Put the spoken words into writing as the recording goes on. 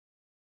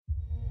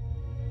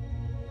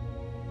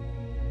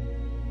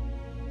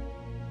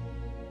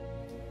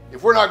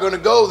If we're not going to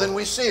go, then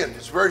we sin.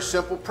 It's a very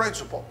simple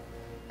principle.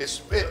 It's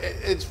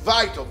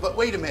vital. But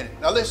wait a minute.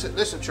 Now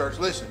listen, church,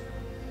 listen.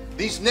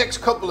 These next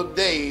couple of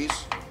days,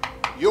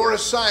 your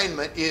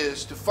assignment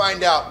is to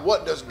find out,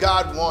 what does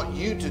God want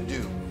you to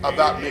do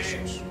about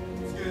missions?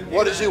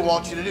 What does He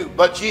want you to do?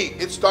 But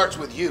it starts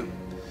with you.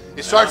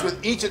 It starts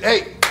with each and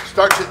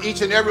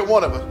every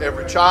one of us.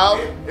 Every child,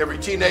 every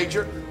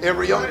teenager,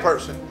 every young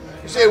person.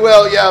 You say,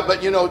 well, yeah,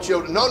 but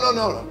children.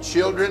 No.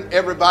 Children,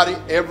 everybody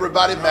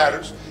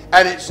matters.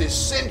 And it's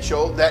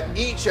essential that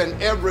each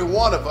and every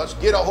one of us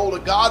get a hold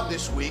of God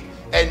this week,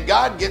 and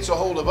God gets a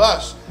hold of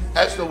us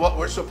as to what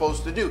we're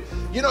supposed to do.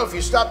 If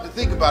you stop to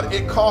think about it,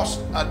 it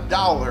costs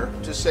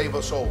 $1 to save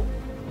a soul.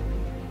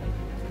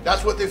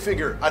 That's what they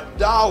figure,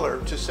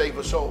 $1 to save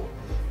a soul.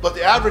 But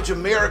the average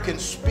American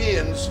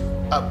spends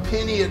a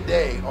penny a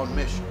day on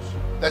missions.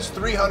 That's it's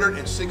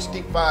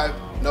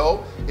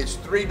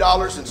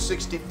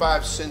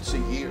 $3.65 a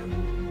year.